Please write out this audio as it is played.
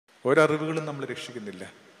ഒരറിവുകളും നമ്മൾ രക്ഷിക്കുന്നില്ല.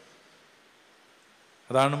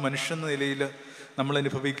 അതാണ് മനുഷ്യൻ നിലയിൽ നമ്മൾ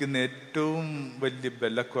അനുഭവിക്കുന്ന ഏറ്റവും വലിയ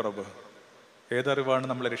ബലക്കുറവ്. ഏതറിവാണ്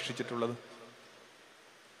നമ്മളെ രക്ഷിച്ചിട്ടുള്ളത്?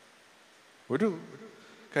 ഒരു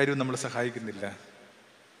കാര്യവും നമ്മൾ സഹായിക്കുന്നില്ല.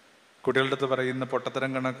 കുട്ടികളുടെ അടുത്ത് പറയുന്ന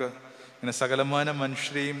പൊട്ടത്തരം കണക്ക് ഇങ്ങനെ സകലമാന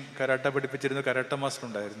മനുഷ്യരെയും കരാട്ട പഠിപ്പിച്ചിരുന്ന കരാട്ട മാസ്റ്റർ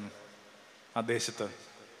ഉണ്ടായിരുന്നു ആ ദേശത്ത്.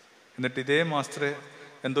 എന്നിട്ട് ഇതേ മാസ്റ്ററെ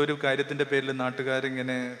എന്തോ ഒരു കാര്യത്തിൻ്റെ പേരിൽ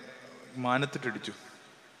നാട്ടുകാരിങ്ങനെ മാനത്തിട്ടിടിച്ചു.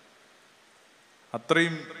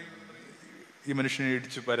 അത്രയും ഈ മനുഷ്യനെ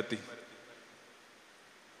ഇടിച്ചു പരത്തി.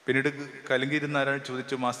 പിന്നീട് കലങ്കിയിരുന്ന ആരാണ്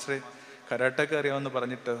ചോദിച്ചു, മാസ്റ്ററെ കരാട്ടൊക്കെ അറിയാമെന്ന്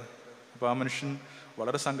പറഞ്ഞിട്ട്. അപ്പോൾ ആ മനുഷ്യൻ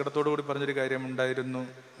വളരെ സങ്കടത്തോടു കൂടി പറഞ്ഞൊരു കാര്യമുണ്ടായിരുന്നു,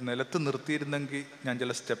 നിലത്ത് നിർത്തിയിരുന്നെങ്കിൽ ഞാൻ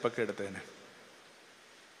ചില സ്റ്റെപ്പൊക്കെ എടുത്തേനെ.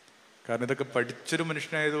 കാരണം ഇതൊക്കെ പഠിച്ചൊരു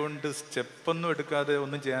മനുഷ്യനായതുകൊണ്ട് സ്റ്റെപ്പൊന്നും എടുക്കാതെ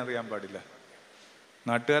ഒന്നും ചെയ്യാൻ അറിയാൻ പാടില്ല.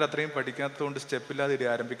 നാട്ടുകാർ അത്രയും പഠിക്കാത്തതുകൊണ്ട് സ്റ്റെപ്പില്ലാതെ ഇടി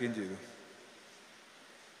ആരംഭിക്കുകയും ചെയ്തു.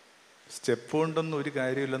 സ്റ്റെപ്പ് കൊണ്ടൊന്നും ഒരു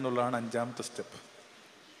കാര്യമില്ലെന്നുള്ളതാണ് 5ാമത്തെ സ്റ്റെപ്പ്.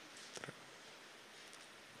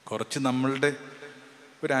 കുറച്ച് നമ്മളുടെ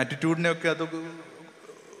ഒരു ആറ്റിറ്റ്യൂഡിനെയൊക്കെ അത്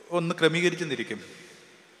ഒന്ന് ക്രമീകരിച്ചെന്നിരിക്കും.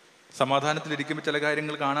 സമാധാനത്തിലിരിക്കുമ്പോൾ ചില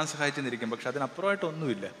കാര്യങ്ങൾ കാണാൻ സഹായിച്ചെന്നിരിക്കും. പക്ഷെ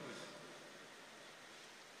അതിനപ്പുറമായിട്ടൊന്നുമില്ല.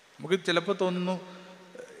 നമുക്ക് ചിലപ്പോൾ തോന്നുന്നു,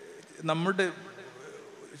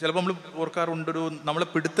 ചിലപ്പോൾ നമ്മൾ ഓർക്കാറുണ്ടൊരു നമ്മളെ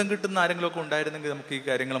പിടുത്തം കിട്ടുന്ന ആരെങ്കിലുമൊക്കെ ഉണ്ടായിരുന്നെങ്കിൽ നമുക്ക് ഈ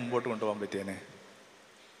കാര്യങ്ങൾ മുമ്പോട്ട് കൊണ്ടുപോകാൻ പറ്റിയേനെ.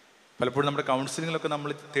 പലപ്പോഴും നമ്മുടെ കൗൺസിലിങ്ങിലൊക്കെ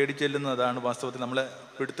നമ്മൾ തേടി ചെല്ലുന്നതാണ് വാസ്തവത്തിൽ നമ്മളെ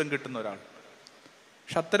പിടുത്തം കിട്ടുന്ന ഒരാൾ.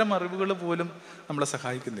 പക്ഷെ അത്തരം അറിവുകൾ പോലും നമ്മളെ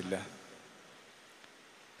സഹായിക്കുന്നില്ല.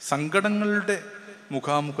 സങ്കടങ്ങളുടെ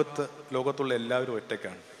മുഖാമുഖത്ത് ലോകത്തുള്ള എല്ലാവരും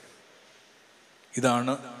ഒറ്റയ്ക്കാണ്.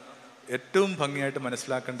 ഇതാണ് ഏറ്റവും ഭംഗിയായിട്ട്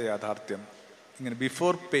മനസ്സിലാക്കേണ്ട യാഥാർത്ഥ്യം. ഇങ്ങനെ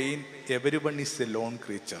before pain everyone is A loan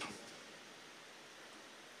creature.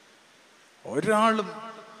 ഒരാളും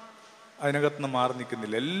അതിനകത്തുനിന്ന് മാറി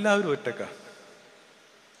നിൽക്കുന്നില്ല, എല്ലാവരും ഒറ്റയ്ക്കാണ്.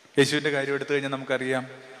 യേശുവിൻ്റെ കാര്യം എടുത്തു കഴിഞ്ഞാൽ നമുക്കറിയാം,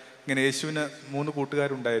 ഇങ്ങനെ യേശുവിന് 3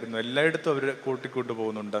 കൂട്ടുകാരുണ്ടായിരുന്നു. എല്ലായിടത്തും അവർ കൂട്ടിക്കൊണ്ടു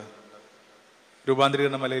പോകുന്നുണ്ട്.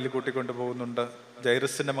 രൂപാന്തരീകരണ മലയിൽ കൂട്ടിക്കൊണ്ടു പോകുന്നുണ്ട്.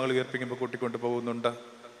 ജൈറസിന്റെ മകൾ ഉയർപ്പിക്കുമ്പോൾ കൂട്ടിക്കൊണ്ടു പോകുന്നുണ്ട്.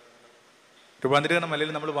 രൂപാന്തരീകരണ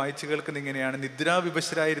മലയിൽ നമ്മൾ വായിച്ചു കേൾക്കുന്ന ഇങ്ങനെയാണ്,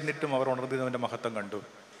 നിദ്രാവിവശരായിരുന്നിട്ടും അവർ ഉണർന്നവന്റെ മഹത്വം കണ്ടു.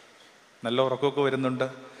 നല്ല ഉറക്കമൊക്കെ വരുന്നുണ്ട്,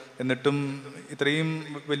 എന്നിട്ടും ഇത്രയും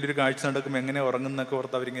വലിയൊരു കാഴ്ച നടക്കുമ്പോൾ എങ്ങനെ ഉറങ്ങുന്നൊക്കെ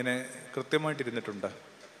ഓർത്ത് അവരിങ്ങനെ കൃത്യമായിട്ടിരുന്നിട്ടുണ്ട്.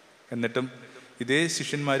 എന്നിട്ടും ഇതേ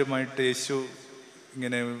ശിഷ്യന്മാരുമായിട്ട് യേശു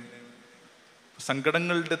ഇങ്ങനെ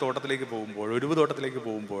സങ്കടങ്ങളുടെ തോട്ടത്തിലേക്ക് പോകുമ്പോൾ, ഒഴിവ് തോട്ടത്തിലേക്ക്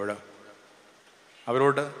പോകുമ്പോൾ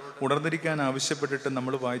അവരോട് ഉണർന്നിരിക്കാൻ ആവശ്യപ്പെട്ടിട്ട്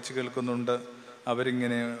നമ്മൾ വായിച്ചു കേൾക്കുന്നുണ്ട്,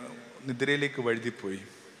 അവരിങ്ങനെ നിദ്രയിലേക്ക് വഴുതിപ്പോയി.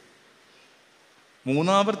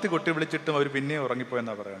 3 ആവർത്തി കൊട്ടി വിളിച്ചിട്ടും അവർ പിന്നെ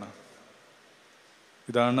ഉറങ്ങിപ്പോയെന്നാണ് പറയണം.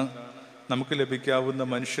 ഇതാണ് നമുക്ക് ലഭിക്കാവുന്ന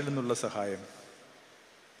മനുഷ്യരിൽ നിന്നുള്ള സഹായം.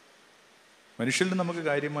 മനുഷ്യരിൽ നമുക്ക്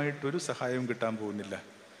കാര്യമായിട്ടൊരു സഹായവും കിട്ടാൻ പോകുന്നില്ല.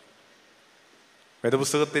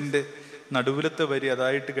 വേദപുസ്തകത്തിൻ്റെ നടുവിലത്തെ വരി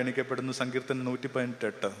അതായിട്ട് ഗണിക്കപ്പെടുന്നു. സങ്കീർത്തനം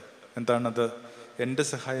 118:8. എന്താണത്? എൻ്റെ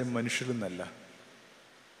സഹായം മനുഷ്യരിൽ നിന്നല്ല.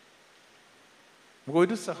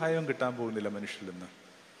 നമുക്കൊരു സഹായവും കിട്ടാൻ പോകുന്നില്ല മനുഷ്യരിൽ നിന്ന്.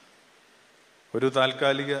 ഒരു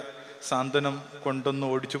താൽക്കാലിക സാന്ത്വനം കൊണ്ടൊന്ന്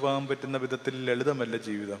ഓടിച്ചു പോകാൻ പറ്റുന്ന വിധത്തിൽ ലളിതമല്ല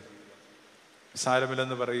ജീവിതം.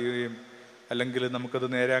 സാരമില്ലെന്ന് പറയുകയും അല്ലെങ്കിൽ നമുക്കത്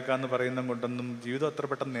നേരെയാക്കാമെന്ന് പറയുന്നത് കൊണ്ടൊന്നും ജീവിതം അത്ര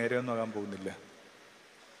പെട്ടെന്ന് നേരെയൊന്നും ആകാൻ പോകുന്നില്ല.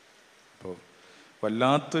 അപ്പോൾ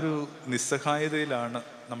വല്ലാത്തൊരു നിസ്സഹായതയിലാണ്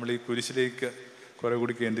നമ്മൾ ഈ കുരിശിലേക്ക് കുറെ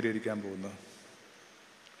കൂടി കേന്ദ്രീകരിക്കാൻ പോകുന്നത്.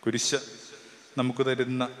 കുരിശ് നമുക്ക്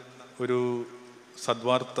തരുന്ന ഒരു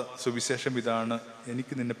സദ്വാർത്ത സുവിശേഷം ഇതാണ്: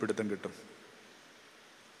 എനിക്ക് നിന്നെ പിടുത്തം കിട്ടും.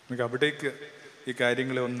 നമുക്ക് അവിടേക്ക് ഈ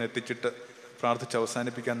കാര്യങ്ങളെ ഒന്ന് എത്തിച്ചിട്ട് പ്രാർത്ഥിച്ച്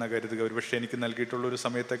അവസാനിപ്പിക്കാമെന്നാണ് കരുതുക. ഒരുപക്ഷെ എനിക്ക് നൽകിയിട്ടുള്ളൊരു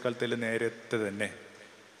സമയത്തേക്കാൾ നേരത്തെ തന്നെ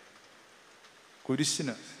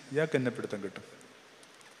കുരിശിന് ഇയാൾക്ക് എന്നെ പിടുത്തം കിട്ടും.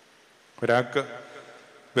 ഒരാൾക്ക്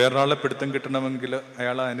വേറൊരാളെ പിടുത്തം കിട്ടണമെങ്കിൽ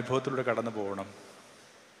അയാൾ ആ അനുഭവത്തിലൂടെ കടന്നു പോകണം.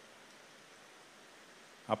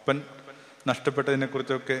 അപ്പൻ നഷ്ടപ്പെട്ടതിനെ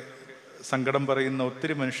കുറിച്ചൊക്കെ സങ്കടം പറയുന്ന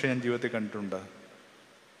ഒത്തിരി മനുഷ്യരെ ഞാൻ ജീവിതത്തിൽ കണ്ടിട്ടുണ്ട്.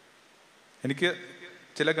 എനിക്ക്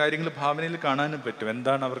ചില കാര്യങ്ങൾ ഭാവനയിൽ കാണാനും പറ്റും.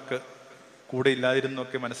 എന്താണ് അവർക്ക് കൂടെ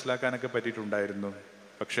ഇല്ലാതിരുന്നൊക്കെ മനസ്സിലാക്കാനൊക്കെ പറ്റിയിട്ടുണ്ടായിരുന്നു.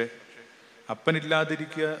 പക്ഷെ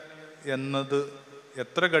അപ്പനില്ലാതിരിക്കുക എന്നത്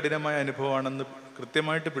എത്ര കഠിനമായ അനുഭവമാണെന്ന്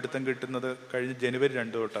കൃത്യമായിട്ട് പിടുത്തം കിട്ടുന്നത് കഴിഞ്ഞ ജനുവരി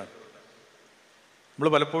 2 തൊട്ടാണ്. നമ്മൾ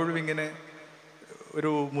പലപ്പോഴും ഇങ്ങനെ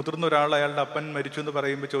ഒരു മുതിർന്ന ഒരാൾ അയാളുടെ അപ്പൻ മരിച്ചു എന്ന്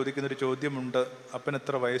പറയുമ്പോൾ ചോദിക്കുന്നൊരു ചോദ്യമുണ്ട്: അപ്പൻ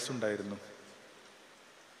എത്ര വയസ്സുണ്ടായിരുന്നു?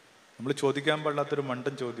 നമ്മൾ ചോദിക്കാൻ പാടില്ലാത്തൊരു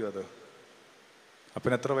മണ്ടൻ ചോദ്യം അത്.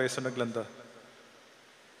 അപ്പൻ എത്ര വയസ്സുണ്ടെങ്കിൽ എന്താ?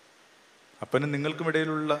 അപ്പനും നിങ്ങൾക്കും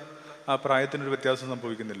ഇടയിലുള്ള ആ പ്രായത്തിനൊരു വ്യത്യാസം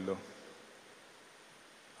സംഭവിക്കുന്നില്ലല്ലോ.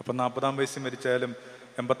 അപ്പം 40-ാം വയസ്സിൽ മരിച്ചാലും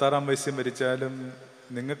 86-ാം വയസ്സിൽ മരിച്ചാലും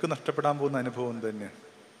നിങ്ങൾക്ക് നഷ്ടപ്പെടാൻ പോകുന്ന അനുഭവം തന്നെയാണ്.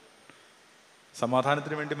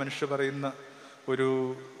 സമാധാനത്തിന് വേണ്ടി മനുഷ്യർ പറയുന്ന ഒരു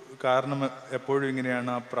കാരണം എപ്പോഴും ഇങ്ങനെയാണ്: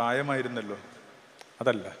 ആ പ്രായമായിരുന്നല്ലോ.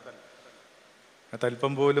 അതല്ല,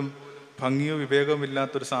 അതല്പം പോലും ഭംഗിയോ വിവേകവും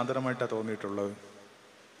ഇല്ലാത്തൊരു സാധനമായിട്ടാണ് തോന്നിയിട്ടുള്ളത്.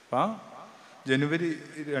 അപ്പം ജനുവരി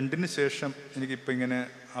 2 ശേഷം എനിക്കിപ്പോൾ ഇങ്ങനെ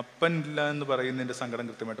അപ്പനില്ല എന്ന് പറയുന്നതിൻ്റെ സങ്കടം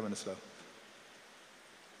കൃത്യമായിട്ട് മനസ്സിലാവും.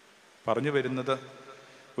 പറഞ്ഞു വരുന്നത്,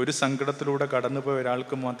 ഒരു സങ്കടത്തിലൂടെ കടന്നുപോയ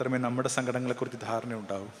ഒരാൾക്ക് മാത്രമേ നമ്മുടെ സങ്കടങ്ങളെക്കുറിച്ച് ധാരണ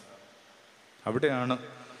ഉണ്ടാവൂ. അവിടെയാണ്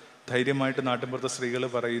ധൈര്യമായിട്ട് നാട്ടിൻപുറത്തെ സ്ത്രീകൾ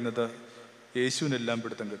പറയുന്നത്, യേശുവിനെല്ലാം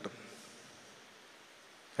പിടുത്തം കിട്ടും.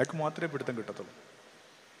 അയാൾക്ക് മാത്രമേ പിടുത്തം കിട്ടത്തുള്ളൂ,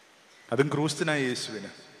 അതും ക്രൂസ്തനായ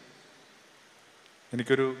യേശുവിന്.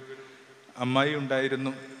 എനിക്കൊരു അമ്മായി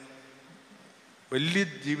ഉണ്ടായിരുന്നു, വലിയ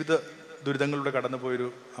ജീവിത ദുരിതങ്ങളിലൂടെ കടന്നുപോയൊരു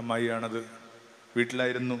അമ്മായിയാണത്.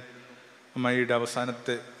 വീട്ടിലായിരുന്നു അമ്മായിയുടെ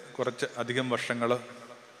അവസാനത്തെ കുറച്ച് അധികം വർഷങ്ങൾ.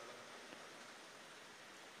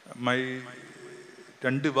 അമ്മായി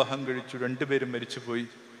 2 വിവാഹം കഴിച്ചു, 2 പേരും മരിച്ചുപോയി.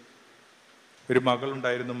 ഒരു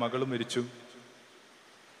മകളുണ്ടായിരുന്നു, മകളും മരിച്ചു.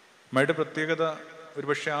 അമ്മയുടെ പ്രത്യേകത,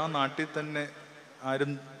 ഒരുപക്ഷെ ആ നാട്ടിൽ തന്നെ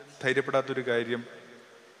ആരും ധൈര്യപ്പെടാത്തൊരു കാര്യം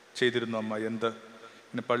ചെയ്തിരുന്നു അമ്മായി. എന്ത്?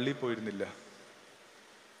 ഇങ്ങനെ പള്ളിയിൽ പോയിരുന്നില്ല.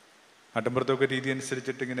 നാട്ടിൻപുറത്തൊക്കെ രീതി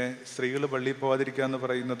അനുസരിച്ചിട്ട് ഇങ്ങനെ സ്ത്രീകൾ പള്ളിയിൽ പോകാതിരിക്കുക എന്ന്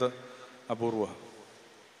പറയുന്നത് അപൂർവ.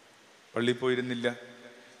 പള്ളിയിൽ പോയിരുന്നില്ല.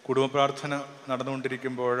 കുടുംബ പ്രാർത്ഥന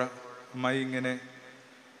നടന്നുകൊണ്ടിരിക്കുമ്പോൾ അമ്മായി ഇങ്ങനെ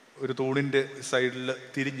ഒരു തൂണിൻ്റെ സൈഡിൽ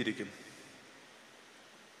തിരിഞ്ഞിരിക്കും.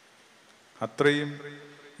 അത്രയും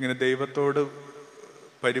ഇങ്ങനെ ദൈവത്തോട്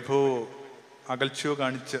പരിഭവമോ അകൽച്ചയോ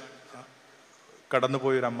കാണിച്ച്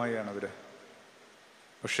കടന്നുപോയൊരു അമ്മായിയാണ് അവർ.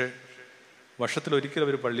 പക്ഷെ വർഷത്തിലൊരിക്കൽ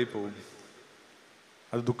അവർ പള്ളിയിൽ പോകും.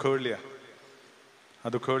 അത് ദുഃഖവെള്ളിയാണ്. ആ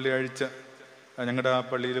ദുഃഖവെള്ളിയാഴ്ച ഞങ്ങളുടെ ആ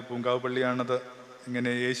പള്ളിയിൽ, പൂങ്കാവ് പള്ളിയാണത്,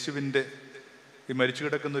 ഇങ്ങനെ യേശുവിൻ്റെ ഈ മരിച്ചു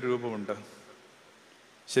കിടക്കുന്ന രൂപമുണ്ട്.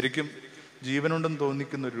 ശരിക്കും ജീവനുണ്ടെന്ന്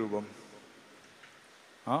തോന്നിക്കുന്ന ഒരു രൂപം.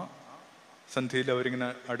 ആ സന്ധ്യയിൽ അവരിങ്ങനെ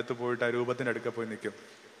അടുത്ത് പോയിട്ട് ആ രൂപത്തിൻ്റെ അടുക്ക പോയി നിൽക്കും.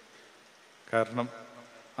 കാരണം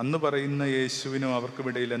അന്ന് പറയുന്ന യേശുവിനും അവർക്കും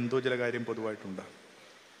ഇടയിൽ എന്തോ ചില കാര്യം പൊതുവായിട്ടുണ്ട്.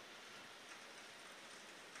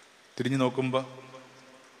 തിരിഞ്ഞു നോക്കുമ്പോൾ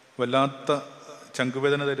വല്ലാത്ത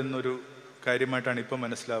ചങ്കുവേദന തരുന്നൊരു കാര്യമായിട്ടാണ് ഇപ്പം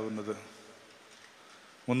മനസ്സിലാവുന്നത്.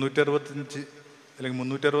 365 അല്ലെങ്കിൽ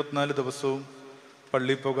 364 ദിവസവും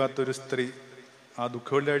പള്ളിയിൽ പോകാത്തൊരു സ്ത്രീ ആ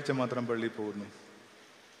ദുഃഖവെള്ളിയാഴ്ച മാത്രം പള്ളിയിൽ പോകുന്നു.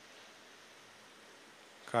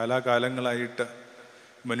 കാലാകാലങ്ങളായിട്ട്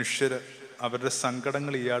മനുഷ്യർ അവരുടെ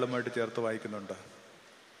സങ്കടങ്ങൾ ഇയാളുമായിട്ട് ചേർത്ത് വായിക്കുന്നുണ്ട്.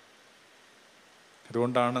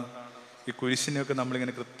 അതുകൊണ്ടാണ് ഈ കുരിശിനെയൊക്കെ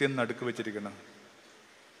നമ്മളിങ്ങനെ കൃത്യം നടുക്ക് വെച്ചിരിക്കണം.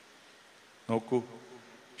 നോക്കൂ,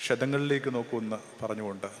 ക്ഷതങ്ങളിലേക്ക് നോക്കൂ എന്ന്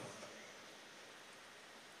പറഞ്ഞുകൊണ്ട്.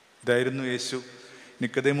 ഇതായിരുന്നു യേശു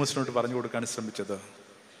നിക്കോദേമോസിനോട് പറഞ്ഞു കൊടുക്കാൻ ശ്രമിച്ചത്.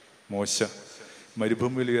 മോശ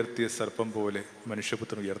മരുഭൂമിയിൽ ഉയർത്തിയ സർപ്പം പോലെ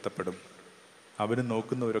മനുഷ്യപുത്രൻ ഉയർത്തപ്പെടും, അവന്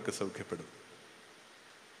നോക്കുന്നവരൊക്കെ സൗഖ്യപ്പെടും.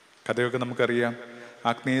 കഥയൊക്കെ നമുക്കറിയാം.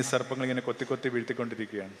 ആഗ്നേയ സർപ്പങ്ങൾ ഇങ്ങനെ കൊത്തി കൊത്തി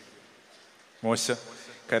വീഴ്ത്തിക്കൊണ്ടിരിക്കുകയാണ്. മോശ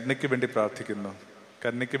കരുണയ്ക്ക് വേണ്ടി പ്രാർത്ഥിക്കുന്നു.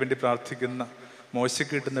 കരുണയ്ക്ക് വേണ്ടി പ്രാർത്ഥിക്കുന്ന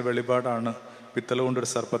മോശയ്ക്ക് കിട്ടുന്ന വെളിപാടാണ് പിത്തള കൊണ്ടൊരു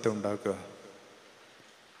സർപ്പത്തെ ഉണ്ടാക്കുക.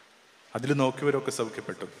 അതിൽ നോക്കിയവരൊക്കെ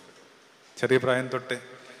സൗഖ്യപ്പെട്ടു. ചെറിയ പ്രായം തൊട്ടേ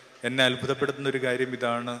എന്നെ അത്ഭുതപ്പെടുത്തുന്ന ഒരു കാര്യം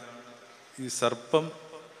ഇതാണ്. ഈ സർപ്പം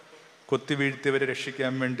കൊത്തി വീഴ്ത്തിയവരെ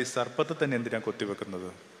രക്ഷിക്കാൻ വേണ്ടി സർപ്പത്തെ തന്നെ എന്തിനാണ് കൊത്തിവെക്കുന്നത്?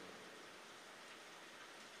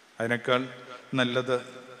 അതിനേക്കാൾ നല്ലത്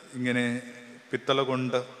ഇങ്ങനെ പിത്തള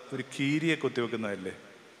കൊണ്ട് ഒരു കീരിയെ കൊത്തിവെക്കുന്നതല്ലേ.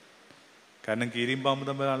 കാരണം കീരിയും പാമ്പും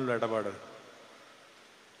തമ്മിലാണല്ലോ ഇടപാട്.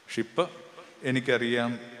 പക്ഷെ ഇപ്പം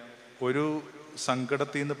എനിക്കറിയാം, ഒരു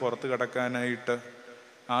സങ്കടത്തിൽ നിന്ന് പുറത്ത് കടക്കാനായിട്ട്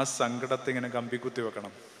ആ സങ്കടത്തെ ഇങ്ങനെ കമ്പിക്കുത്തി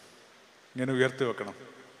വെക്കണം, ഇങ്ങനെ ഉയർത്തി വെക്കണം.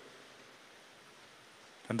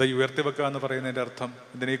 എന്താ ഈ ഉയർത്തി വെക്കുക എന്ന് പറയുന്നതിൻ്റെ അർത്ഥം?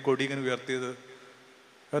 ഇതിനെ ഈ കൊടി ഇങ്ങനെ ഉയർത്തിയത്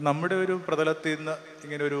നമ്മുടെ ഒരു പ്രതലത്തിൽ നിന്ന്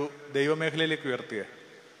ഇങ്ങനെ ഒരു ദൈവമേഖലയിലേക്ക് ഉയർത്തിയ,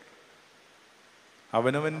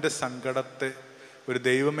 അവനവൻ്റെ സങ്കടത്തെ ഒരു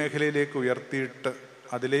ദൈവമേഖലയിലേക്ക് ഉയർത്തിയിട്ട്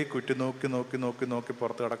അതിലേക്ക് ഉറ്റുനോക്കി നോക്കി നോക്കി നോക്കി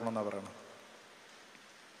പുറത്ത് കടക്കണമെന്നാണ് പറയണം.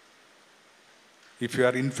 If you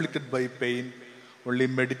are inflicted by pain, only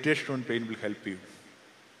meditation on pain will help you.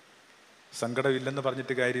 സങ്കടം ഇല്ലെന്ന്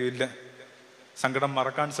പറഞ്ഞിട്ട് കാര്യമില്ല, സങ്കടം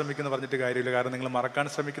മറക്കാൻ ശ്രമിക്കുന്ന പറഞ്ഞിട്ട് കാര്യമില്ല. കാരണം നിങ്ങൾ മറക്കാൻ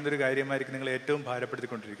ശ്രമിക്കുന്ന ഒരു കാര്യമായിരിക്കും നിങ്ങൾ ഏറ്റവും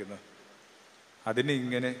ഭാരപ്പെടുത്തിക്കൊണ്ടിരിക്കുന്നത്. അതിനെ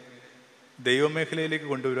ഇങ്ങനെ ദൈവമേഖലയിലേക്ക്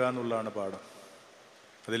കൊണ്ടുവരിക എന്നുള്ളതാണ് പാഠം.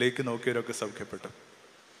 അതിലേക്ക് നോക്കിയവരൊക്കെ സൗഖ്യപ്പെട്ടു.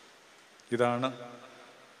 ഇതാണ്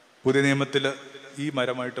പുതിയ നിയമത്തിൽ ഈ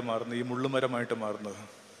മരമായിട്ട് മാറുന്നത്, ഈ മുള്ളുമരമായിട്ട് മാറുന്നത്.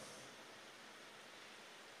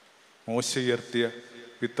 മോശ ഉയർത്തിയ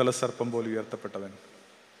പിത്തള സർപ്പം പോലെ ഉയർത്തപ്പെട്ടവൻ.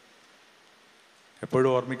 എപ്പോഴും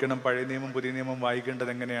ഓർമ്മിക്കണം, പഴയ നിയമം പുതിയ നിയമം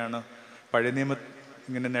വായിക്കേണ്ടത് എങ്ങനെയാണ്. പഴയ നിയമം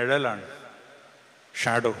ഇങ്ങനെ നിഴലാണ്,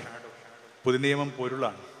 ഷാഡോ. പുതിയ നിയമം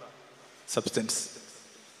പൊരുളാണ്, സബ്സ്റ്റൻസ്.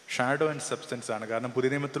 ഷാഡോ ആൻഡ് സബ്സ്റ്റൻസ് ആണ്. കാരണം പുതിയ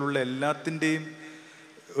നിയമത്തിലുള്ള എല്ലാത്തിൻ്റെയും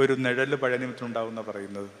ഒരു നിഴല് പഴയ നിയമത്തിലുണ്ടാവുന്ന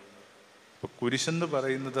പറയുന്നത്. അപ്പോൾ കുരിശെന്ന്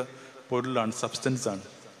പറയുന്നത് പൊരുളാണ്, സബ്സ്റ്റൻസ് ആണ്.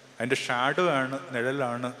 അതിൻ്റെ ഷാഡോ ആണ്,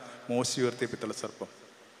 നിഴലാണ് മോശ ഉയർത്തിയ പിത്തള സർപ്പം.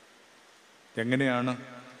 എങ്ങനെയാണ്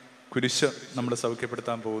കുരിശ് നമ്മൾ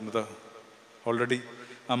സൗഖ്യപ്പെടുത്താൻ പോകുന്നത്? ഓൾറെഡി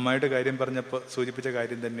അമ്മായിയുടെ കാര്യം പറഞ്ഞപ്പോൾ സൂചിപ്പിച്ച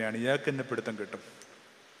കാര്യം തന്നെയാണ്. ഇയാൾക്ക് എന്നെ പിടുത്തം കിട്ടും.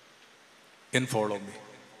 N follow me.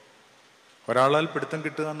 ഒരാളാൽ പിടുത്തം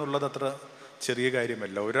കിട്ടുക എന്നുള്ളത് അത്ര ചെറിയ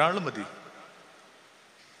കാര്യമല്ല. ഒരാൾ മതി.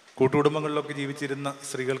 കൂട്ടുകുടുംബങ്ങളിലൊക്കെ ജീവിച്ചിരുന്ന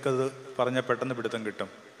സ്ത്രീകൾക്കത് പറഞ്ഞാൽ പെട്ടെന്ന് പിടുത്തം കിട്ടും.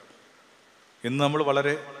 ഇന്ന് നമ്മൾ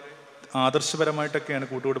വളരെ ആദർശപരമായിട്ടൊക്കെയാണ്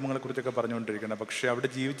കൂട്ടുകുടുംബങ്ങളെക്കുറിച്ചൊക്കെ പറഞ്ഞുകൊണ്ടിരിക്കുന്നത്. പക്ഷെ അവിടെ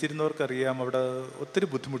ജീവിച്ചിരുന്നവർക്കറിയാം അവിടെ ഒത്തിരി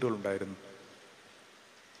ബുദ്ധിമുട്ടുകളുണ്ടായിരുന്നു.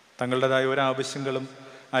 തങ്ങളുടേതായ ഒരാവശ്യങ്ങളും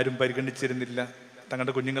ആരും പരിഗണിച്ചിരുന്നില്ല.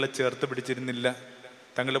 തങ്ങളുടെ കുഞ്ഞുങ്ങളെ ചേർത്ത് പിടിച്ചിരുന്നില്ല.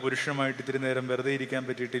 തങ്ങളുടെ പുരുഷനുമായിട്ട് ഇത്തിരി നേരം വെറുതെ ഇരിക്കാൻ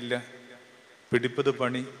പറ്റിയിട്ടില്ല. പിടിപ്പത്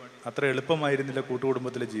പണി. അത്ര എളുപ്പമായിരുന്നില്ല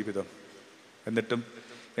കൂട്ടുകുടുംബത്തിലെ ജീവിതം. എന്നിട്ടും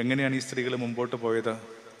എങ്ങനെയാണ് ഈ സ്ത്രീകൾ മുമ്പോട്ട് പോയത്?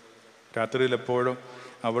 രാത്രിയിൽ എപ്പോഴും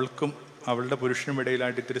അവൾക്കും അവളുടെ പുരുഷനും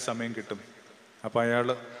ഇടയിലായിട്ട് ഇത്തിരി സമയം കിട്ടും. അപ്പം അയാൾ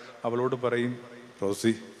അവളോട് പറയും,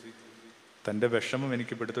 റോസി, തൻ്റെ വിഷമം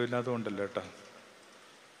എനിക്ക് പിടുത്തമില്ലാത്തതുകൊണ്ടല്ല കേട്ടോ,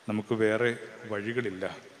 നമുക്ക് വേറെ വഴികളില്ല.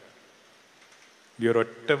 ഈ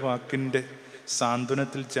ഒരൊറ്റ വാക്കിൻ്റെ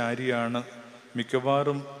സാന്ത്വനത്തിൽ ചാരിയാണ്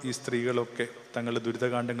മിക്കവാറും ഈ സ്ത്രീകളൊക്കെ തങ്ങളുടെ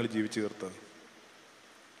ദുരിതകാണ്ഡങ്ങൾ ജീവിച്ചു തീർത്തത്.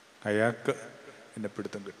 അയാൾക്ക് എന്നെ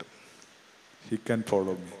പിടുത്തം കിട്ടും. He can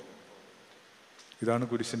follow me. ഇതാണ്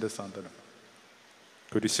കുരിശിൻ്റെ സാന്ത്വനം.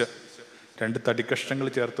 കുരിശ് 2 തടിക്കഷ്ണങ്ങൾ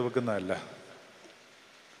ചേർത്ത് വെക്കുന്നതല്ല,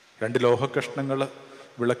 2 ലോഹക്കഷ്ണങ്ങൾ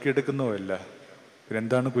വിളക്കിയെടുക്കുന്നതല്ല.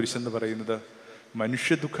 പിന്നെന്താണ് കുരിശെന്ന് പറയുന്നത്?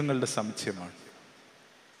 മനുഷ്യ ദുഃഖങ്ങളുടെ സമുച്ചയമാണ്.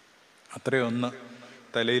 അത്രയൊന്ന്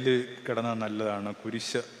തലയിൽ കിടന്നാൽ നല്ലതാണ്.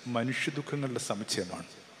 കുരിശ് മനുഷ്യ ദുഃഖങ്ങളുടെ സമുച്ചയമാണ്.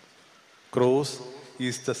 Cross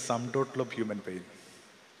is the sum total of human pain.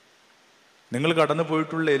 നിങ്ങൾ കടന്നു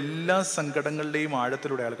പോയിട്ടുള്ള എല്ലാ സങ്കടങ്ങളുടെയും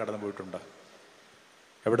ആഴത്തിലൂടെ അയാൾ കടന്നു പോയിട്ടുണ്ട്.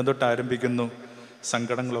 എവിടെ തൊട്ട് ആരംഭിക്കുന്നു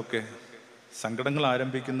സങ്കടങ്ങളൊക്കെ? സങ്കടങ്ങൾ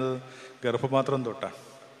ആരംഭിക്കുന്നത് ഗർഭപാത്രം തൊട്ടാണ്.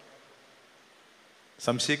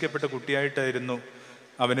 സംശയിക്കപ്പെട്ട കുട്ടിയായിട്ടായിരുന്നു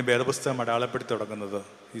അവന് വേദപുസ്തകം അടയാളപ്പെടുത്തി തുടങ്ങുന്നത്,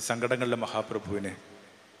 ഈ സങ്കടങ്ങളുടെ മഹാപ്രഭുവിനെ.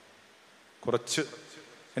 കുറച്ച്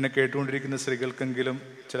എന്നെ കേട്ടുകൊണ്ടിരിക്കുന്ന സ്ത്രീകൾക്കെങ്കിലും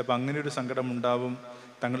ചിലപ്പോൾ അങ്ങനെയൊരു സങ്കടം ഉണ്ടാവും,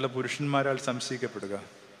 തങ്ങളുടെ പുരുഷന്മാരാൽ സംശയിക്കപ്പെടുക.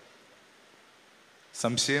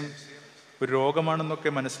 സംശയം ഒരു രോഗമാണെന്നൊക്കെ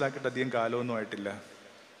മനസ്സിലാക്കിയിട്ട് അധികം കാലമൊന്നും ആയിട്ടില്ല.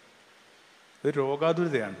 ഇത്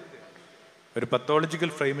രോഗാതുരതയാണ്. ഒരു പത്തോളജിക്കൽ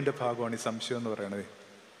ഫ്രെയിമിൻ്റെ ഭാഗമാണ് ഈ സംശയം എന്ന് പറയുന്നത്.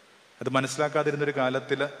 അത് മനസ്സിലാക്കാതിരുന്നൊരു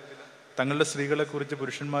കാലത്തിൽ തങ്ങളുടെ സ്ത്രീകളെക്കുറിച്ച്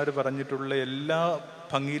പുരുഷന്മാർ പറഞ്ഞിട്ടുള്ള എല്ലാ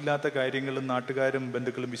ഭംഗിയില്ലാത്ത കാര്യങ്ങളും നാട്ടുകാരും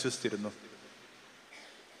ബന്ധുക്കളും വിശ്വസിച്ചിരുന്നു.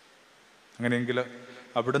 അങ്ങനെയെങ്കിൽ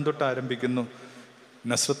അവിടം തൊട്ട് ആരംഭിക്കുന്നു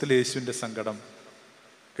നസ്രത്തിലെ യേശുവിൻ്റെ സങ്കടം,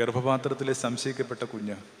 ഗർഭപാത്രത്തിലെ സംശയിക്കപ്പെട്ട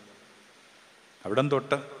കുഞ്ഞ്. അവിടം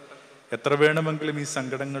തൊട്ട് എത്ര വേണമെങ്കിലും ഈ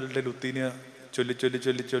സങ്കടങ്ങളുടെ ലുത്തീന് ചൊല്ലി ചൊല്ലി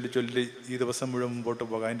ചൊല്ലി ചൊല്ലി ചൊല്ലി ഈ ദിവസം മുഴുവൻ മുമ്പോട്ട്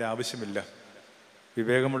പോകാൻ അതിൻ്റെ ആവശ്യമില്ല.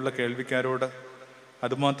 വിവേകമുള്ള കേൾവിക്കാരോട്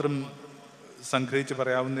അതുമാത്രം സംഗ്രഹിച്ച്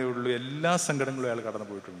പറയാവുന്നേ ഉള്ളൂ. എല്ലാ സങ്കടങ്ങളും അയാൾ കടന്നു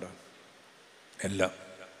പോയിട്ടുണ്ട്. എല്ലാം.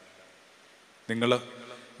 നിങ്ങൾ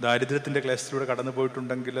ദാരിദ്ര്യത്തിൻ്റെ ക്ലേശത്തിലൂടെ കടന്നു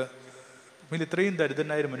പോയിട്ടുണ്ടെങ്കിൽ ഭൂമിയിൽ ഇത്രയും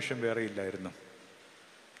ദരിദ്രനായ മനുഷ്യൻ വേറെ ഇല്ലായിരുന്നു.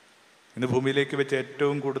 ഇന്ന് ഭൂമിയിലേക്ക് വെച്ച്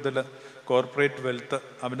ഏറ്റവും കൂടുതൽ കോർപ്പറേറ്റ് വെൽത്ത്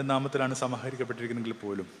അവൻ്റെ നാമത്തിലാണ് സമാഹരിക്കപ്പെട്ടിരിക്കുന്നെങ്കിൽ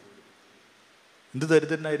പോലും എന്ത്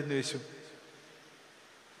ദരിദ്രനായിരുന്നു യേശു.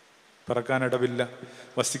 പറക്കാനിടമില്ല,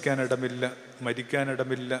 വസിക്കാനിടമില്ല,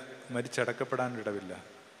 മരിക്കാനിടമില്ല, മരിച്ചടക്കപ്പെടാനിടമില്ല.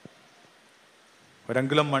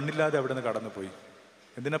 ഒരങ്കുലം മണ്ണില്ലാതെ അവിടെ നിന്ന് കടന്നുപോയി.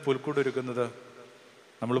 എന്തിനാ പുൽക്കൂട് ഒരുക്കുന്നത്?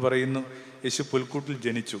 നമ്മൾ പറയുന്നു യേശു പുൽക്കൂട്ടിൽ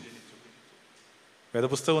ജനിച്ചു.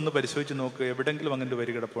 വേദപുസ്തകം ഒന്ന് പരിശോധിച്ച് നോക്ക്, എവിടെങ്കിലും അങ്ങനെ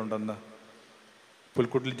വരി കിടപ്പുണ്ടെന്ന്.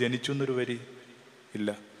 പുൽക്കൂട്ടിൽ ജനിച്ചു എന്നൊരു വരി ഇല്ല.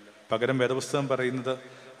 പകരം വേദപുസ്തകം പറയുന്നത്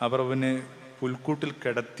അവർ അവനെ പുൽക്കൂട്ടിൽ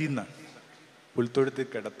കിടത്തി എന്നാണ്. പുൽത്തൊഴുത്തിൽ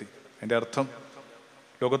കിടത്തി. അതിൻ്റെ അർത്ഥം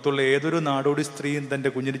ലോകത്തുള്ള ഏതൊരു നാടോടി സ്ത്രീയും തൻ്റെ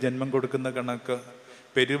കുഞ്ഞിന് ജന്മം കൊടുക്കുന്ന കണക്ക്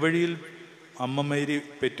പെരുവഴിയിൽ അമ്മമേരി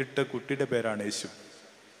പെറ്റിട്ട കുട്ടിയുടെ പേരാണ് യേശു.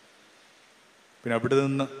 പിന്നെ അവിടെ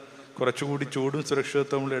നിന്ന് കുറച്ചുകൂടി ചൂടും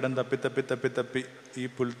സുരക്ഷിതത്വമുള്ള ഇടം തപ്പി തപ്പി തപ്പി തപ്പി ഈ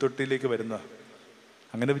പുൽത്തൊട്ടിയിലേക്ക് വരുന്ന,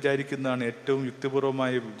 അങ്ങനെ വിചാരിക്കുന്നതാണ് ഏറ്റവും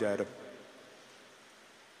യുക്തിപൂർവമായ വിചാരം.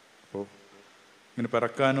 അപ്പോൾ ഇങ്ങനെ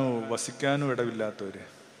പറക്കാനോ വസിക്കാനോ ഇടവില്ലാത്തവര്.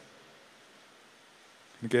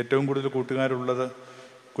 എനിക്ക് ഏറ്റവും കൂടുതൽ കൂട്ടുകാരുള്ളത്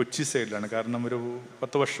കൊച്ചി സൈഡിലാണ്. കാരണം ഒരു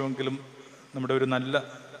 10 വർഷമെങ്കിലും നമ്മുടെ ഒരു നല്ല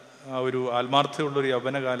ഒരു ആത്മാർത്ഥതയുള്ളൊരു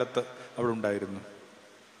യൗവനകാലത്ത് അവിടെ ഉണ്ടായിരുന്നു.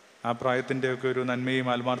 ആ പ്രായത്തിൻ്റെയൊക്കെ ഒരു നന്മയും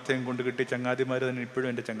ആത്മാർത്ഥതയും കൊണ്ട് കിട്ടിയ ചങ്ങാതിമാർ തന്നെ ഇപ്പോഴും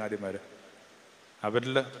എൻ്റെ ചങ്ങാതിമാർ.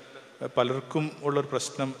 അവരിൽ പലർക്കും ഉള്ളൊരു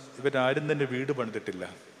പ്രശ്നം, ഇവരാരും തന്നെ വീട് പണിതിട്ടില്ല,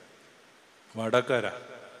 വാടകക്കാരാ.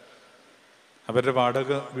 അവരുടെ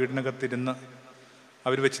വാടക വീടിനകത്തിരുന്ന്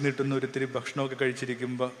അവർ വെച്ച് നീട്ടുന്ന ഒരിത്തിരി ഭക്ഷണമൊക്കെ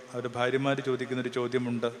കഴിച്ചിരിക്കുമ്പോൾ അവരുടെ ഭാര്യമാർ ചോദിക്കുന്നൊരു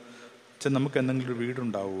ചോദ്യമുണ്ട്, അച്ഛൻ നമുക്ക് എന്തെങ്കിലും ഒരു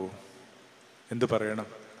വീടുണ്ടാവുമോ? എന്തു പറയണം?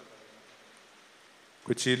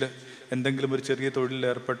 കൊച്ചിയിൽ എന്തെങ്കിലും ഒരു ചെറിയ തൊഴിലിൽ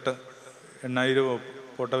ഏർപ്പെട്ട് 8,000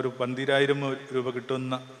 പോട്ടെ ഒരു 12,000 രൂപ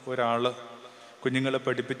കിട്ടുന്ന ഒരാൾ കുഞ്ഞുങ്ങളെ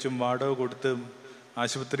പഠിപ്പിച്ചും വാടക കൊടുത്തും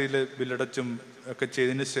ആശുപത്രിയിൽ ബില്ലടച്ചും ഒക്കെ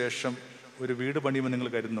ചെയ്തതിന് ശേഷം ഒരു വീട് പണിയുമ്പോൾ നിങ്ങൾ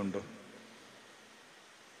കരുതുന്നുണ്ടോ?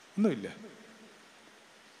 ഒന്നുമില്ല.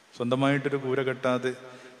 സ്വന്തമായിട്ടൊരു കൂര കെട്ടാതെ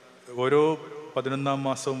ഓരോ 11ാം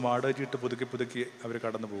മാസവും വാടക ചീട്ട് പുതുക്കി പുതുക്കി അവർ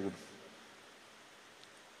കടന്നു പോകും.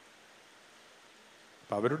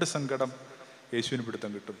 അപ്പം അവരുടെ സങ്കടം യേശുവിന്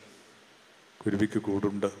പിടുത്തം കിട്ടും. കുരുവിക്ക്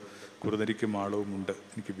കൂടുണ്ട്, കുറുനരിക്ക് മാളവുമുണ്ട്,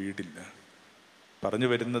 എനിക്ക് വീടില്ല. പറഞ്ഞു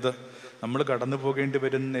വരുന്നത്, നമ്മൾ കടന്നു പോകേണ്ടി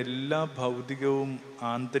വരുന്ന എല്ലാ ഭൗതികവും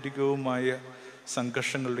ആന്തരികവുമായ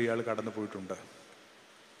സംഘർഷങ്ങളിലും ഇയാൾ കടന്നു പോയിട്ടുണ്ട്.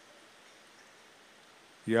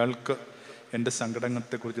 ഇയാൾക്ക് എൻ്റെ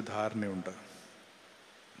സങ്കടത്തെക്കുറിച്ച് ധാരണയുണ്ട്.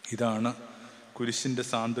 ഇതാണ് കുരിശിൻ്റെ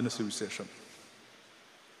സാന്ത്വന സുവിശേഷം.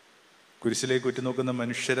 കുരിശിലേക്ക് ഉറ്റുനോക്കുന്ന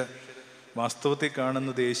മനുഷ്യരെ വാസ്തവത്തിൽ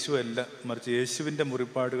കാണുന്നത് യേശു അല്ല, മറിച്ച് യേശുവിൻ്റെ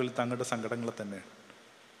മുറിപ്പാടുകൾ തങ്ങളുടെ സങ്കടങ്ങളെ തന്നെ.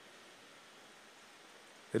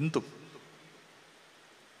 എന്തും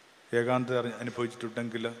ഏകാന്തത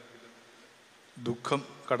അനുഭവിച്ചിട്ടുണ്ടെങ്കിൽ, ദുഃഖം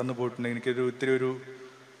കടന്നു പോയിട്ടുണ്ടെങ്കിൽ, എനിക്കൊരു ഇത്തിരി ഒരു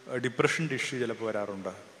ഡിപ്രഷൻ്റെ ഇഷ്യൂ ചിലപ്പോൾ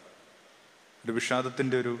വരാറുണ്ട്, ഒരു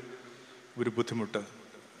വിഷാദത്തിൻ്റെ ഒരു ബുദ്ധിമുട്ട്.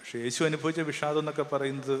 പക്ഷെ യേശു അനുഭവിച്ച വിഷാദം എന്നൊക്കെ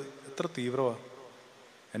പറയുന്നത് എത്ര തീവ്രമാണ്.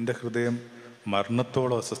 എൻ്റെ ഹൃദയം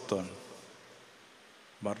മരണത്തോളം അസ്വസ്ഥമാണ്,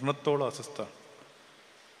 മരണത്തോളം അസ്വസ്ഥമാണ്.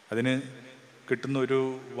 അതിന് കിട്ടുന്ന ഒരു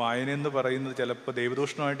വായനയെന്ന് പറയുന്നത് ചിലപ്പോൾ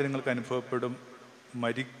ദൈവദൂഷണമായിട്ട് നിങ്ങൾക്ക് അനുഭവപ്പെടും.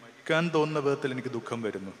 മരിക്കാൻ തോന്നുന്ന വിധത്തിൽ എനിക്ക് ദുഃഖം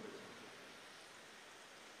വരുന്നു.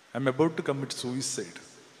 I am about to commit suicide.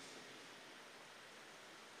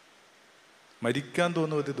 മരിക്കാൻ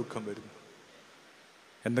തോന്നുന്ന വിധത്തിൽ ദുഃഖം വരുന്നു.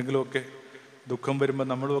 എന്തെങ്കിലുമൊക്കെ ദുഃഖം വരുമ്പോൾ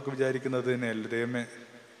നമ്മളുമൊക്കെ വിചാരിക്കുന്നത് തന്നെയല്ല, ദൈവമേ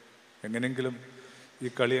എങ്ങനെയെങ്കിലും ഈ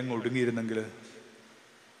കളി അങ്ങ് ഒടുങ്ങിയിരുന്നെങ്കിൽ.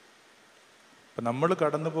 അപ്പം നമ്മൾ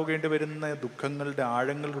കടന്നു പോകേണ്ടി വരുന്ന ദുഃഖങ്ങളുടെ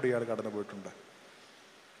ആഴങ്ങളിലൂടെ ഇയാൾ കടന്നു പോയിട്ടുണ്ട്.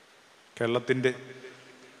 കേരളത്തിൻ്റെ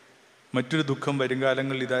മറ്റൊരു ദുഃഖം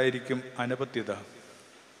വരുംകാലങ്ങളിൽ ഇതായിരിക്കും, അനപത്യത.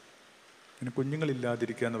 പിന്നെ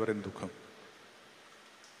കുഞ്ഞുങ്ങളില്ലാതിരിക്കുക എന്ന് പറയുന്ന ദുഃഖം.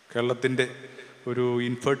 കേരളത്തിൻ്റെ ഒരു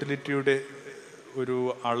ഇൻഫെർട്ടിലിറ്റിയുടെ ഒരു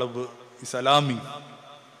അളവ്, ഈ സലാമി,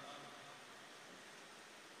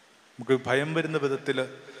 നമുക്ക് ഭയം വരുന്ന വിധത്തിൽ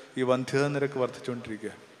ഈ വന്ധ്യതാ നിരക്ക്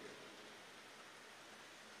വർദ്ധിച്ചുകൊണ്ടിരിക്കുക.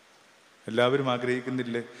 എല്ലാവരും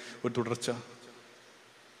ആഗ്രഹിക്കുന്നില്ലേ ഒരു തുടർച്ച?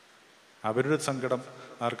 അവരുടെ സങ്കടം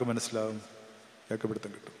ആർക്ക് മനസ്സിലാവും?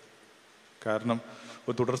 ഏകപിടുത്തം കിട്ടും. കാരണം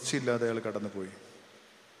ഒരു തുടർച്ചയില്ലാതെ അയാൾ കടന്നുപോയി.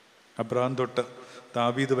 അബ്രഹാം തൊട്ട്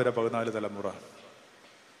ദാവീദ് വരെ 14 തലമുറ,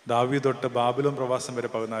 ദാവീദ് തൊട്ട് ബാബിലോൺ പ്രവാസം വരെ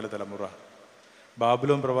 14 തലമുറ,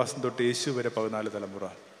 ബാബിലോൺ പ്രവാസം തൊട്ട് യേശു വരെ 14 തലമുറ.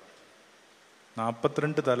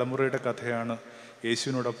 42 തലമുറയുടെ കഥയാണ്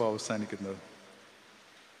യേശുവിനോടൊപ്പം അവസാനിക്കുന്നത്.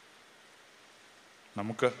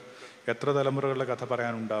 നമുക്ക് എത്ര തലമുറകളുടെ കഥ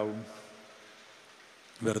പറയാനുണ്ടാവും?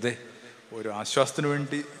 വെറുതെ ഒരു ആശ്വാസത്തിന്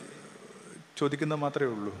വേണ്ടി ചോദിക്കുന്നത് മാത്രമേ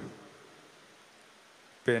ഉള്ളൂ.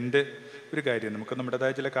 ഇപ്പം എൻ്റെ ഒരു കാര്യം, നമുക്ക്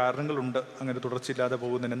നമ്മുടേതായ ചില കാരണങ്ങളുണ്ട് അങ്ങനെ തുടർച്ചയില്ലാതെ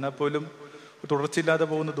പോകുന്നതിന്. എന്നാൽ പോലും തുടർച്ചയില്ലാതെ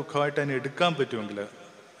പോകുന്ന ദുഃഖമായിട്ട് അതിനെ എടുക്കാൻ പറ്റുമെങ്കിൽ,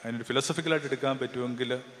 അതിനൊരു ഫിലോസഫിക്കലായിട്ട് എടുക്കാൻ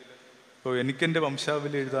പറ്റുമെങ്കിൽ, ഇപ്പോൾ എനിക്കെൻ്റെ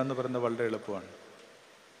വംശാവലി എഴുതാമെന്ന് പറയുന്നത് വളരെ എളുപ്പമാണ്.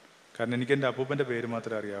 കാരണം എനിക്കെൻ്റെ അപ്പൂപ്പൻ്റെ പേര്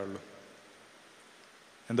മാത്രമേ അറിയാവുള്ളൂ.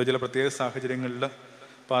 എന്തോ ചില പ്രത്യേക സാഹചര്യങ്ങളിൽ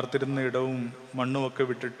പാർത്തിരുന്ന ഇടവും മണ്ണുമൊക്കെ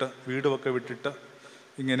വിട്ടിട്ട്, വീടുമൊക്കെ വിട്ടിട്ട്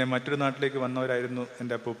ഇങ്ങനെ മറ്റൊരു നാട്ടിലേക്ക് വന്നവരായിരുന്നു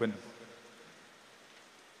എൻ്റെ അപ്പൂപ്പൻ.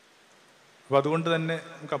 അപ്പോൾ അതുകൊണ്ട് തന്നെ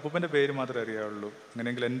നമുക്ക് അപ്പൂപ്പൻ്റെ പേര് മാത്രമേ അറിയാവുള്ളൂ.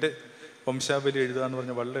 അങ്ങനെയെങ്കിൽ എൻ്റെ വംശാവലി എഴുതുക എന്ന്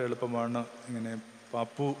പറഞ്ഞാൽ വളരെ എളുപ്പമാണ്. ഇങ്ങനെ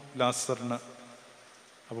പാപ്പു ലാസറിന്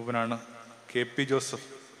അപ്പൂപ്പനാണ് KP ജോസഫ്.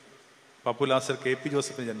 പാപ്പു ലാസർ KP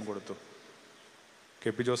ജോസഫിന് ജന്മം കൊടുത്തു.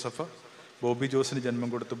 KP ജോസഫ് ബോബി ജോസിന് ജന്മം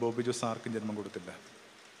കൊടുത്തു. ബോബി ജോസ് ആർക്കും ജന്മം കൊടുത്തില്ല.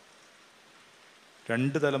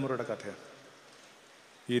 2 തലമുറയുടെ കഥയാണ്.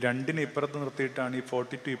 ഈ 2നെ ഇപ്പുറത്ത് നിർത്തിയിട്ടാണ് ഈ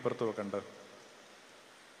 42 ഇപ്പുറത്ത് വെക്കേണ്ടത്.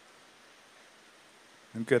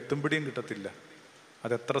 നിങ്ങൾക്ക് എത്തുംപിടിയും കിട്ടത്തില്ല.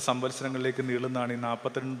 അതെത്ര സംവത്സരങ്ങളിലേക്ക് നീളുന്നതാണ് ഈ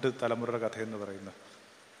 42 തലമുറയുടെ കഥയെന്ന് പറയുന്നത്.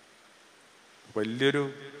 വലിയൊരു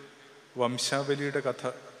വംശാവലിയുടെ കഥ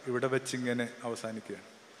ഇവിടെ വെച്ചിങ്ങനെ അവസാനിക്കുകയാണ്.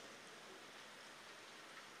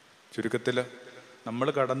 ചുരുക്കത്തിൽ നമ്മൾ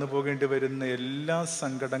കടന്നു പോകേണ്ടി വരുന്ന എല്ലാ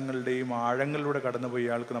സങ്കടങ്ങളുടെയും ആഴങ്ങളിലൂടെ കടന്നുപോയി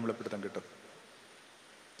ആൾക്ക് നമ്മളെ പിടുത്തം കിട്ടും.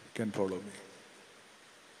 Can follow me.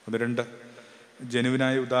 1-2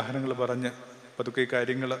 ജനുവിനായ ഉദാഹരണങ്ങൾ പറഞ്ഞ് പതുക്കെ ഈ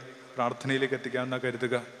കാര്യങ്ങൾ പ്രാർത്ഥനയിലേക്ക് എത്തിക്കാമെന്നാ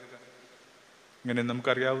കരുതുക. ഇങ്ങനെ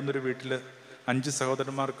നമുക്കറിയാവുന്നൊരു വീട്ടിൽ 5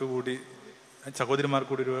 സഹോദരിമാർക്ക് കൂടി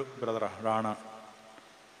ഒരു ബ്രദറാണ്, റാണ.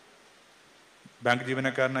 ബാങ്ക്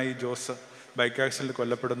ജീവനക്കാരനായി ജോസ് ബൈക്ക് ആക്സിഡന്റിൽ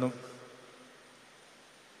കൊല്ലപ്പെടുന്നു.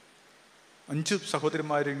 5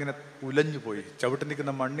 സഹോദരിമാരിങ്ങനെ ഉലഞ്ഞു പോയി, ചവിട്ടി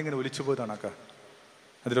നിൽക്കുന്ന മണ്ണിങ്ങനെ ഒലിച്ചു പോയി കണക്ക.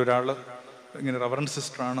 അതിലൊരാൾ ഇങ്ങനെ റവറൻഡ്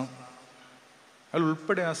സിസ്റ്ററാണ്. അയാൾ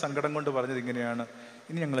ഉൾപ്പെടെ ആ സങ്കടം കൊണ്ട് പറഞ്ഞത് ഇങ്ങനെയാണ്: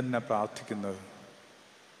 ഇനി ഞങ്ങൾ എന്തിനാ പ്രാർത്ഥിക്കുന്നത്?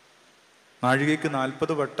 നാഴികയ്ക്ക്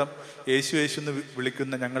 40 വട്ടം യേശു യേശു എന്ന്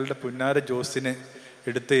വിളിക്കുന്ന ഞങ്ങളുടെ പുന്നാര ജോസിനെ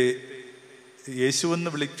എടുത്ത് യേശുവെന്ന്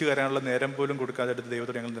വിളിച്ചു കയറാനുള്ള നേരം പോലും കൊടുക്കാതെ എടുത്ത്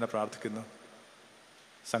ദൈവത്തോട് ഞങ്ങൾ എന്തിനാ പ്രാർത്ഥിക്കുന്നു?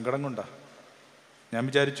 സങ്കടം കൊണ്ടാ. ഞാൻ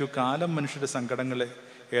വിചാരിച്ചു കാലം മനുഷ്യരുടെ സങ്കടങ്ങളെ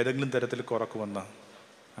ഏതെങ്കിലും തരത്തിൽ കുറക്കുമെന്ന്.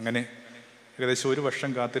 അങ്ങനെ ഏകദേശം 1 വർഷം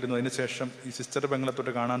കാത്തിരുന്നു. അതിന് ശേഷം ഈ സിസ്റ്റർ പെങ്ങളെ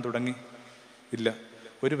തൊട്ട് കാണാൻ തുടങ്ങി. ഇല്ല,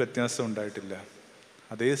 ഒരു വ്യത്യാസം ഉണ്ടായിട്ടില്ല,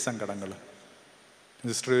 അതേ സങ്കടങ്ങൾ.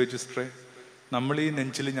 സിസ്റ്റർ ചോദിച്ചു, സിസ്റ്ററെ, നമ്മൾ ഈ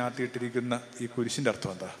നെഞ്ചിൽ ഞാത്തിയിട്ടിരിക്കുന്ന ഈ കുരിശിൻ്റെ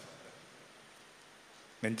അർത്ഥം എന്താ?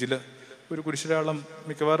 നെഞ്ചിൽ ഒരു കുരിശടയാളം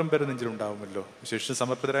മിക്കവാറും പേര് നെഞ്ചിലുണ്ടാവുമല്ലോ, വിശേഷിച്ച്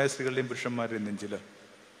സമർപ്പിതരായ സ്ത്രീകളുടെയും പുരുഷന്മാരുടെയും നെഞ്ചിൽ.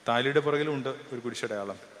 താലിയുടെ പുറകിലും ഉണ്ട് ഒരു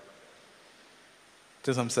കുരിശടയാളം.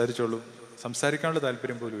 സംസാരിച്ചോളൂ. സംസാരിക്കാനുള്ള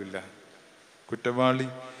താല്പര്യം പോലും ഇല്ല. കുറ്റവാളി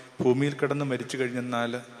ഭൂമിയിൽ കിടന്ന് മരിച്ചു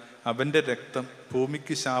കഴിഞ്ഞെന്നാൽ അവൻ്റെ രക്തം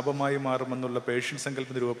ഭൂമിക്ക് ശാപമായി മാറുമെന്നുള്ള പേർഷ്യൻ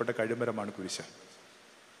സങ്കല്പം രൂപപ്പെട്ട കഴിമരമാണ് കുരിശ്.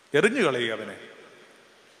 എറിഞ്ഞു കളയുക അവനെ,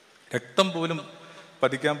 രക്തം പോലും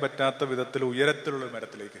പതിക്കാൻ പറ്റാത്ത വിധത്തിൽ ഉയരത്തിലുള്ള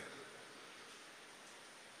മരത്തിലേക്ക്.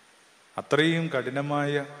 അത്രയും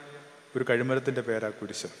കഠിനമായ ഒരു കഴിമരത്തിൻ്റെ പേരാ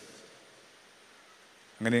കുരിശ്.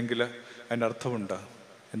 അങ്ങനെയെങ്കിൽ അതിൻ്റെ അർത്ഥമുണ്ട്.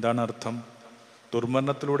 എന്താണ് അർത്ഥം?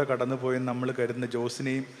 ദുർമരണത്തിലൂടെ കടന്നുപോയി നമ്മൾ കരുതുന്ന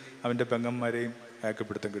ജോസിനെയും അവൻ്റെ പെങ്ങന്മാരെയും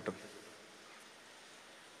അയാൾക്കിപ്പിടുത്തം കിട്ടും.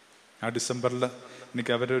 ആ ഡിസംബറിൽ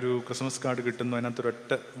എനിക്ക് അവരൊരു ക്രിസ്മസ് കാർഡ് കിട്ടുന്നു.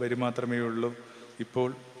 അതിനകത്തൊരൊറ്റ വരി മാത്രമേ ഉള്ളൂ, ഇപ്പോൾ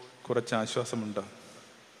കുറച്ച് ആശ്വാസമുണ്ട്.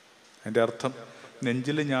 അതിൻ്റെ അർത്ഥം,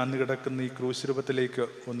 നെഞ്ചിൽ ഞാന്ന് കിടക്കുന്ന ഈ ക്രൂശ് രൂപത്തിലേക്ക്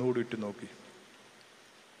ഒന്നുകൂടി ഇട്ട് നോക്കി.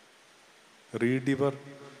 Read your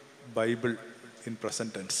Bible in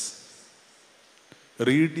present tense.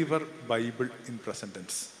 Read your Bible in present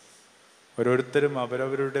tense. ഓരോരുത്തരും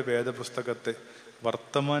അവരവരുടെ വേദപുസ്തകത്തെ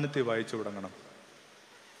വർത്തമാനത്തെ വായിച്ചു തുടങ്ങണം.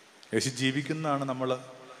 യേശു ജീവിക്കുന്നതാണ് നമ്മൾ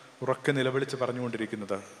ഉറക്കെ നിലവിളിച്ച്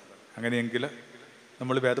പറഞ്ഞുകൊണ്ടിരിക്കുന്നത്. അങ്ങനെയെങ്കിൽ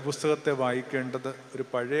നമ്മൾ വേദപുസ്തകത്തെ വായിക്കേണ്ടത് ഒരു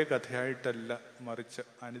പഴയ കഥയായിട്ടല്ല, മറിച്ച്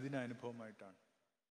അനുദിന അനുഭവമായിട്ടാണ്.